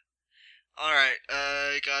 Yeah. Alright,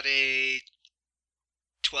 I got a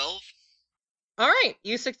 12. Alright,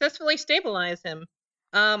 you successfully stabilize him.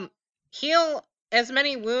 Heal as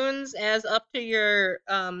many wounds as up to your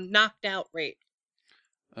knocked out rate.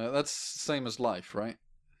 That's the same as life, right?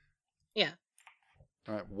 Yeah.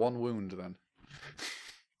 Alright, 1 wound then.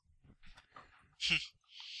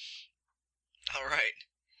 Alright.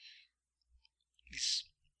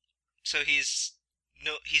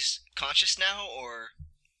 He's conscious now, or?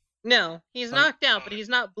 No, he's knocked out, but he's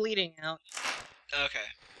not bleeding out. Okay.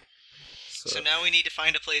 So now we need to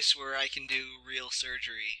find a place where I can do real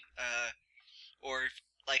surgery, or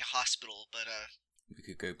like a hospital. But We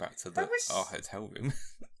could go back to our hotel room.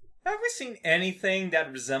 Have we seen anything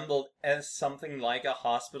that resembled as something like a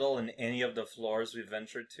hospital in any of the floors we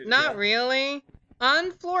ventured to? Not really.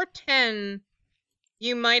 On floor 10,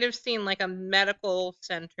 you might have seen like a medical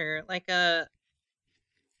center, like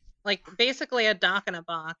basically a doc in a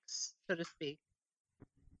box, so to speak.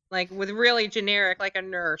 Like with really generic, like a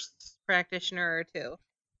nurse practitioner or two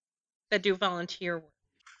that do volunteer work.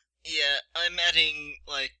 yeah, I'm adding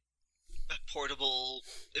like a portable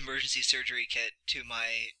emergency surgery kit to my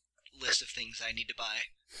list of things I need to buy.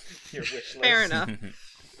 Your wish list. Fair enough.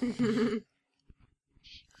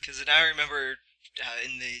 Because I remember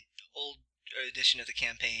in the old edition of the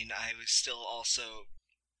campaign, I was still also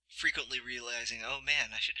frequently realizing, oh man,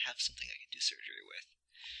 I should have something I can do surgery with.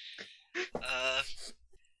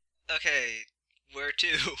 Okay, where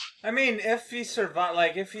to? I mean, if he survive,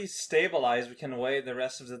 like if he's stabilized, we can wait the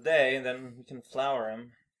rest of the day, and then we can flower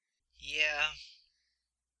him. Yeah.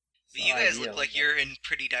 But It's you not guys ideal, look like but- you're in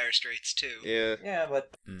pretty dire straits too. Yeah. Yeah,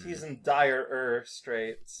 but he's in dire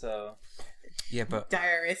straight, so... Yeah, but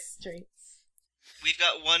Direst traits. We've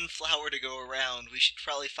got one flower to go around. We should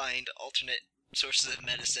probably find alternate sources of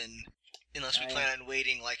medicine, unless we plan on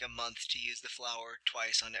waiting like a month to use the flower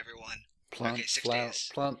twice on everyone. Plant Okay, 6 flower. days.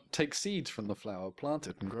 Take seeds from the flower, plant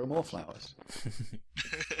it, and grow more flowers.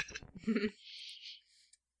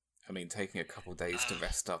 I mean, taking a couple days to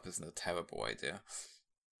rest up isn't a terrible idea.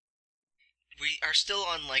 We are still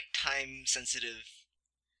on like time-sensitive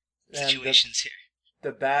And situations here.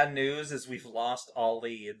 The bad news is we've lost all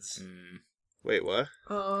leads. Wait, what?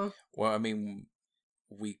 Oh. Well, I mean,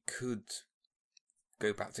 we could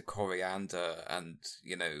go back to Coriander and,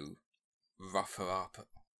 rough her up.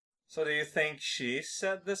 So do you think she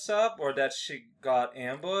set this up, or that she got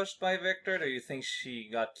ambushed by Victor? Do you think she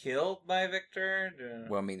got killed by Victor?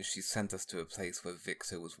 Well, I mean, she sent us to a place where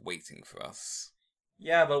Victor was waiting for us.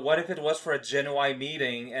 Yeah, but what if it was for a genuine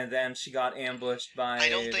meeting, and then she got ambushed by I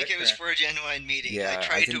don't think Victor? it was for a genuine meeting. Yeah, I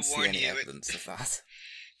tried didn't to see warn any you. evidence of that.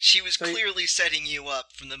 She was So you- clearly setting you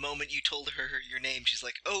up from the moment you told her your name. She's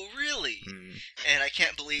like, "Oh, really?" And I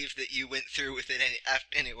can't believe that you went through with it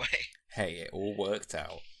anyway. Hey, it all worked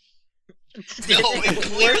out. No, it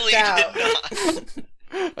clearly out. did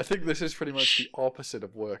not. I think this is pretty much the opposite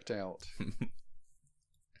of worked out.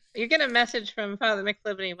 You get a message from Father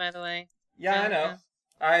McLivity, by the way. Yeah, I know.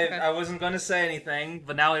 Okay. I wasn't going to say anything,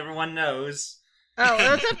 but now everyone knows. Oh,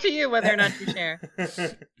 well, it's up to you whether or not you share.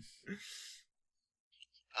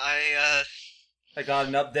 I got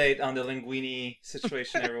an update on the linguini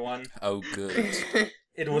situation, everyone. Oh, good.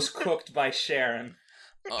 It was cooked by Sharon.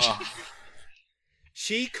 Oh,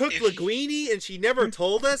 She cooked If- linguine and she never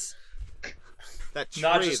told us? That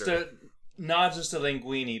traitor. Not just a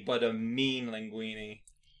linguini, but a mean linguini.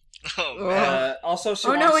 Oh, Ugh. Also, she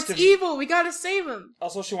Oh wants no, it's to evil! We gotta save him!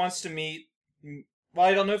 Also, she wants to meet. Well,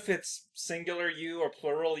 I don't know if it's singular you or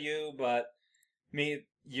plural you, but meet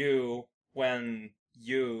you when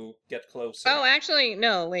you get closer. Oh, actually,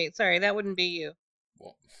 no, wait, sorry, that wouldn't be you.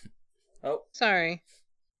 what? Oh, Sorry.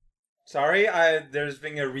 sorry. There's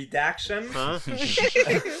been a redaction. Huh?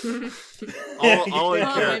 all in Oh,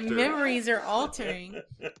 my character. memories are altering.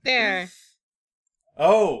 There.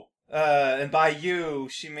 Oh, and by you,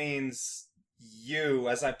 she means you,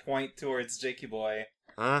 as I point towards Jakey Boy.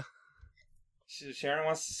 Huh? Sharon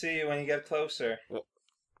wants to see you when you get closer.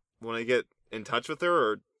 When I get in touch with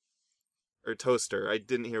her, or toaster? I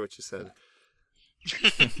didn't hear what you said.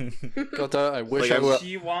 God, I wish Like, I were.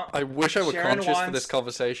 I wish I were Sharon conscious for wants- this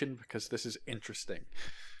conversation because this is interesting.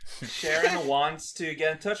 Sharon wants to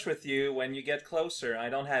get in touch with you when you get closer. I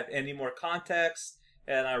don't have any more context,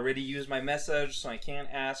 and I already used my message, so I can't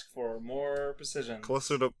ask for more precision.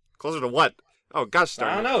 Closer to what? Oh gosh, I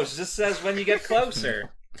don't darn it. know. It just says when you get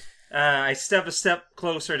closer. I step a step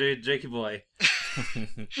closer to Jakey Boy.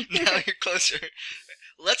 Now you're closer.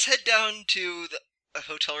 Let's head down to a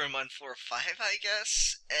hotel room on floor 5, I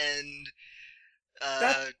guess, and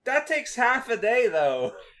That takes half a day,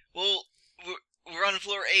 though. well, we're on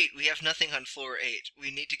floor 8. We have nothing on floor 8.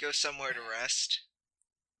 We need to go somewhere to rest.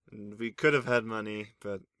 We could have had money,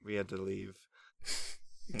 but we had to leave.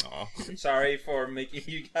 Aw. Sorry for making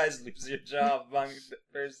you guys lose your job on the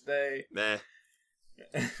first day. Meh.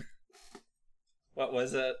 What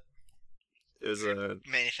was it? It was a...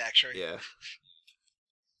 Manufacturing. Yeah.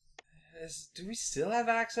 Do we still have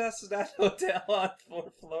access to that hotel on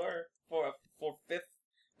fourth floor? For fifth?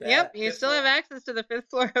 Yep, you fifth still floor? have access to the 5th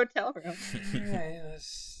floor hotel room.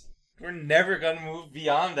 We're never gonna move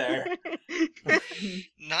beyond there.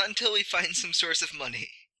 Not until we find some source of money.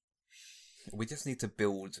 We just need to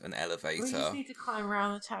build an We elevator. just need to climb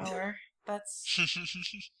around the tower. That's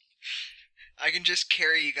I can just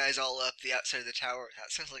carry you guys all up the outside of the tower.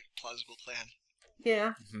 That sounds like a plausible plan.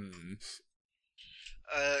 yeah.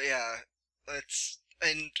 Yeah.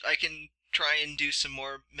 And I can try and do some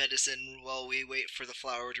more medicine while we wait for the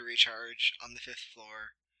flower to recharge on the 5th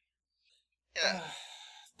floor. Yeah.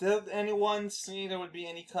 Did anyone see there would be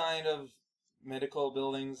any kind of medical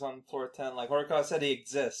buildings on floor 10? Like Horikow said they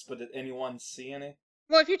exist, but did anyone see any?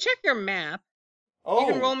 Well, if you check your map, Oh,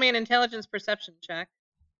 you can roll me an intelligence perception check.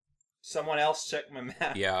 someone else check my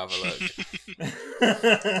map. Yeah, have a look.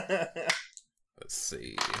 Let's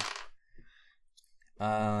see.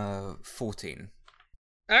 14.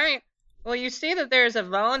 Alright. Well, you see that there's a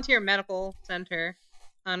volunteer medical center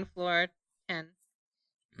on floor 10.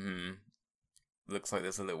 Looks like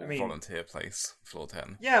there's a little volunteer place, floor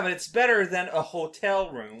 10. Yeah, but it's better than a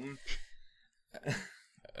hotel room.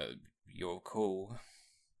 You're cool.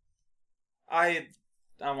 I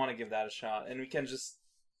want to give that a shot, and we can just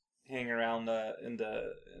hang around in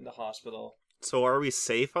the hospital. So are we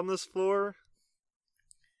safe on this floor?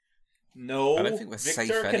 No, I don't think we're safe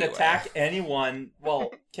Victor can anywhere. attack anyone.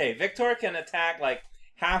 Well, okay, Victor can attack like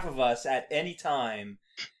half of us at any time.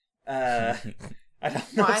 I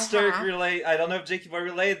don't know Why if Sturk half? I don't know if Jakey Boy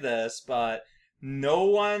relayed this, but no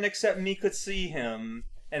one except me could see him,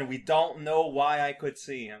 and we don't know why I could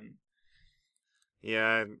see him.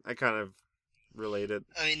 Yeah, I kind of related.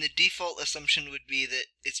 I mean, the default assumption would be that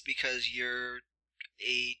it's because you're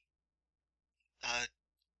a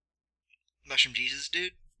Mushroom Jesus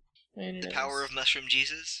dude. The power of Mushroom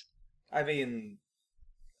Jesus. I mean,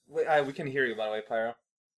 we can hear you, by the way, Pyro.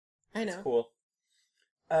 I know. It's cool.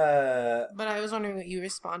 But I was wondering what you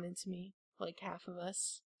responded to me. Like half of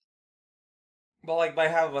us. Well, like, by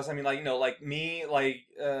half of us, I mean, like, you know, like, me, like,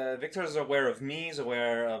 Victor's aware of me, is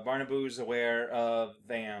aware of Barnaboo's aware of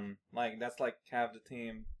Van. Like, that's, like, half the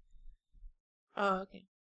team. Oh, okay.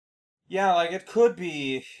 Yeah, like, it could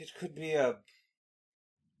be a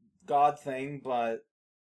God thing, but,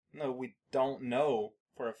 no, we don't know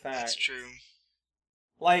for a fact. That's true.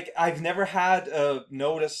 Like, I've never had a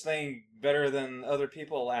notice thing better than other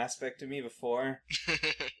people aspect to me before.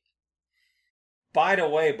 By the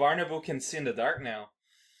way, Barnaboo can see in the dark now.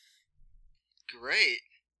 Great.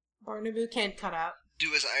 Barnaboo can't cut out.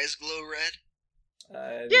 Do his eyes glow red? I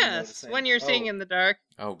didn't Yes, notice when you're seeing in the dark.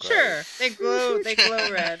 Oh, great. Sure, they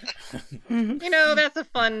glow red. You know, that's a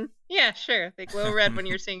fun... Yeah, sure, they glow red when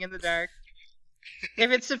you're seeing in the dark.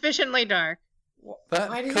 If it's sufficiently dark. That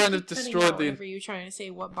Why does kind it of keep cutting destroyed out the. whenever you're trying to say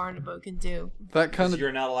what Barnaboo can do? That kind of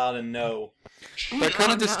You're not allowed to know. That kind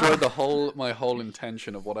Oh, of no. destroyed my whole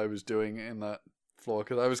intention of what I was doing in that floor,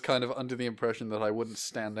 because I was kind of under the impression that I wouldn't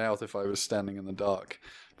stand out if I was standing in the dark.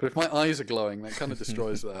 But if my eyes are glowing, that kind of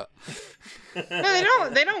destroys that. No,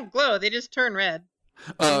 they don't glow, they just turn red.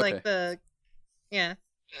 Oh, okay. Like the... Yeah.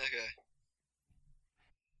 Okay.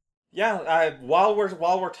 Yeah, while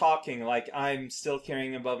we're talking, like, I'm still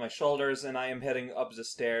carrying above my shoulders, and I am heading up the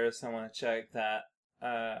stairs. I want to check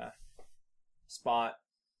that spot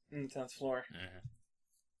in the 10th floor.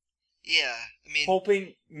 Yeah, I mean...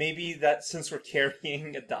 Hoping maybe that since we're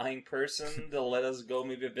carrying a dying person, they'll let us go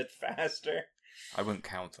maybe a bit faster. I wouldn't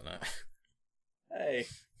count on it. Hey,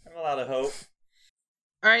 I'm allowed to hope.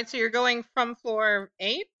 Alright, so you're going from floor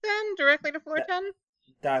 8 then, directly to floor 10?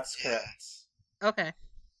 That's Yeah. correct. Okay.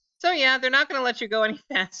 So yeah, they're not going to let you go any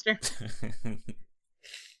faster.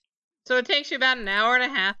 So it takes you about an hour and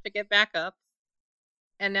a half to get back up.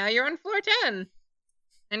 And now you're on floor 10.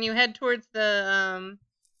 And you head towards the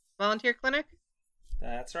volunteer clinic.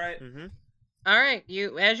 That's right. Mm-hmm. Alright,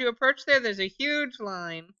 as you approach there's a huge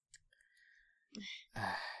line.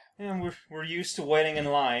 And we're used to waiting in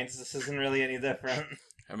lines. This isn't really any different.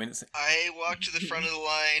 I mean, it's I walk to the front of the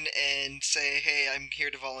line and say, hey, I'm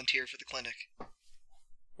here to volunteer for the clinic.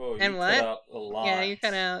 Whoa, you And cut what? out a lot. Yeah, you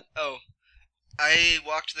kind of... Oh, I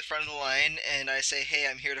walk to the front of the line and I say, "Hey,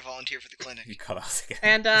 I'm here to volunteer for the clinic." You cut out again.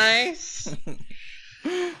 And I.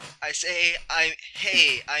 I say,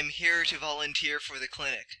 I'm here to volunteer for the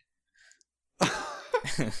clinic."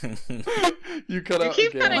 You cut You out keep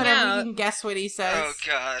again. cutting Whatever, out. you can guess what he says. Oh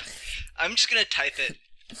God, I'm just gonna type it.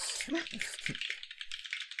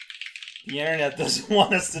 The internet doesn't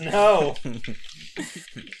want us to know.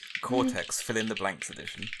 Cortex, fill in the blanks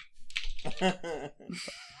edition.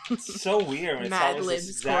 It's so weird when it's Mad always Libs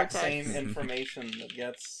this exact Cortex. same information that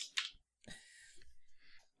gets...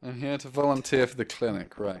 I'm here to volunteer for the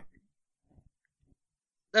clinic, right?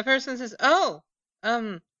 The person says, "Oh,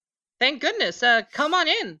 thank goodness. Come on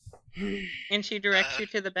in." And she directs you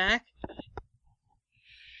to the back.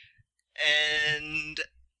 And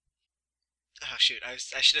oh shoot, I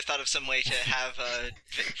should have thought of some way to have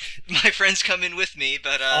my friends come in with me,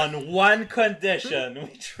 but On one condition,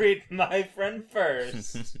 we treat my friend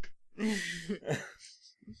first.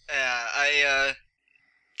 I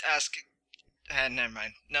ask. Never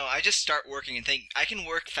mind. No, I just start working and think I can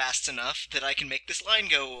work fast enough that I can make this line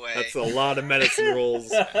go away. That's a lot of medicine rolls.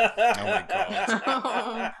 Oh my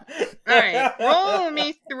god. Alright, roll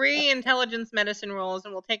me 3 intelligence medicine rolls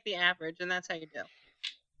and we'll take the average, and that's how you do.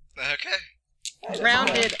 Okay.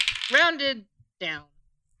 Rounded down.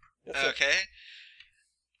 That's Okay.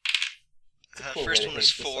 That's a cool First way one to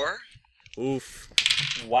was make this 4. Oof.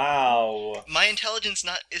 Wow. My intelligence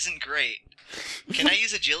isn't great. Can I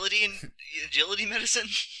use agility medicine?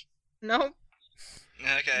 Nope.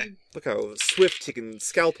 Okay. Look how swift he can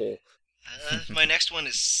scalpel. My next one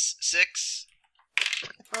is 6,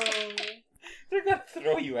 Oh. They're gonna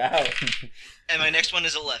throw you out. and my next one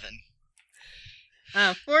is 11.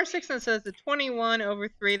 4, 6, and so it's a 21 over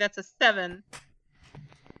 3, that's a 7.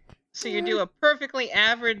 So you do a perfectly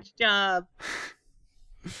average job.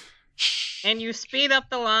 And you speed up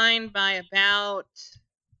the line by about,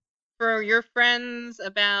 for your friends,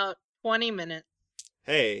 about 20 minutes.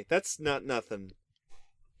 Hey, that's not nothing.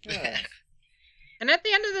 Yeah. And at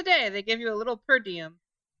the end of the day, they give you a little per diem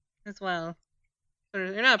as well. Or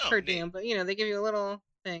they're not Oh, per neat. diem, but they give you a little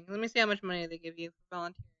thing. Let me see how much money they give you for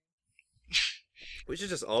volunteering. We should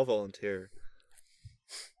just all volunteer.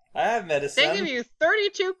 I have medicine. They give you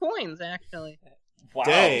 32 coins, actually. Wow.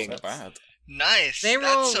 Dang. Not bad. Nice. They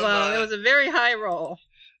That's rolled some, well. It was a very high roll.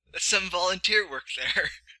 That's some volunteer work there.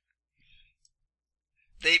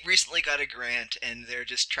 They recently got a grant, and they're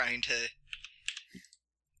just trying to.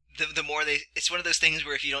 The more they, it's one of those things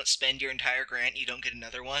where if you don't spend your entire grant, you don't get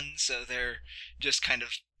another one. So they're just kind of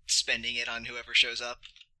spending it on whoever shows up.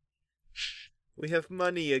 We have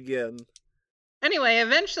money again. Anyway,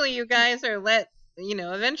 eventually you guys are let.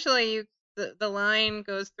 Eventually the line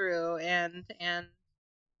goes through, and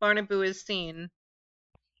Barnaboo is seen,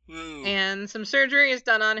 Woo. and some surgery is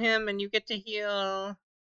done on him, and you get to heal.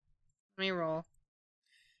 Let me roll.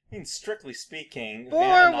 I mean, strictly speaking, 4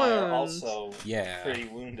 Van and I are wounds. also Yeah. pretty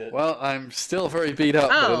wounded. Well, I'm still very beat up,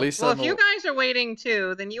 but Oh, at least well, I'm. if you guys are waiting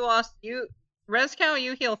too, then Rezcow,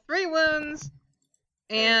 you heal 3 wounds,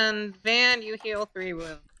 and Van, you heal 3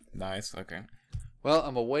 wounds. Nice, okay. Well,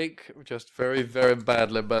 I'm awake, just very, very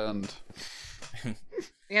badly burned.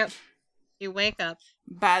 Yep. You wake up.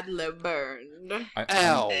 Badly burned.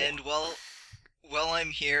 Ow! And while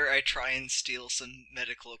I'm here, I try and steal some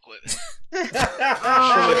medical equipment.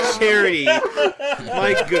 From a charity.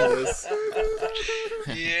 My goodness.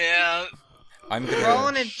 Yeah. I'm Roll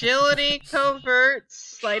an gonna. agility, covert,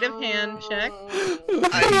 sleight of hand check.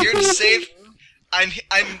 I'm here to save. I'm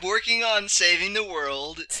working on saving the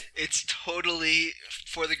world. It's totally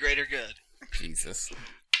for the greater good. Jesus.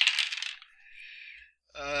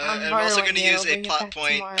 I'm And I'm also borrowing going to it, use I'll a bring it plot back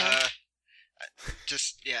point. tomorrow.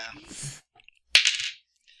 Yeah.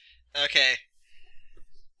 Okay.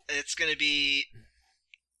 It's going to be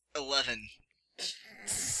 11.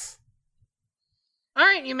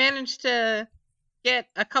 Alright, you managed to get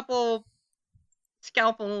a couple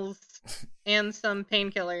scalpels and some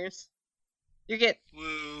painkillers. You get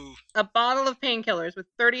Woo. a bottle of painkillers with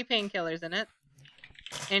 30 painkillers in it.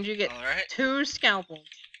 And you get All right. 2 scalpels.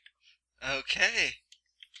 Okay.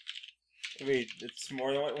 Wait, it's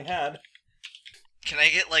more than what we had. Can I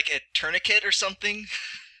get like a tourniquet or something?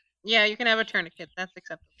 Yeah, you can have a tourniquet. That's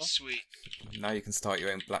acceptable. Sweet. Now you can start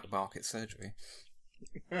your own black market surgery.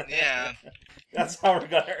 Yeah. That's how we're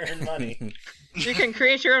gonna earn money. You can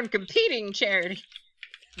create your own competing charity.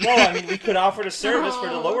 No, I mean, we could offer the service for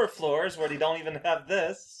the lower floors where they don't even have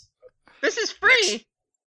this. This is free!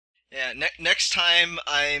 Yeah. Next time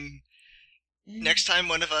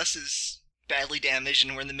one of us is badly damaged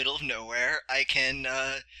and we're in the middle of nowhere, I can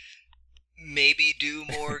maybe do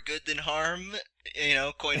more good than harm. You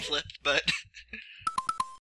know, coin flip, but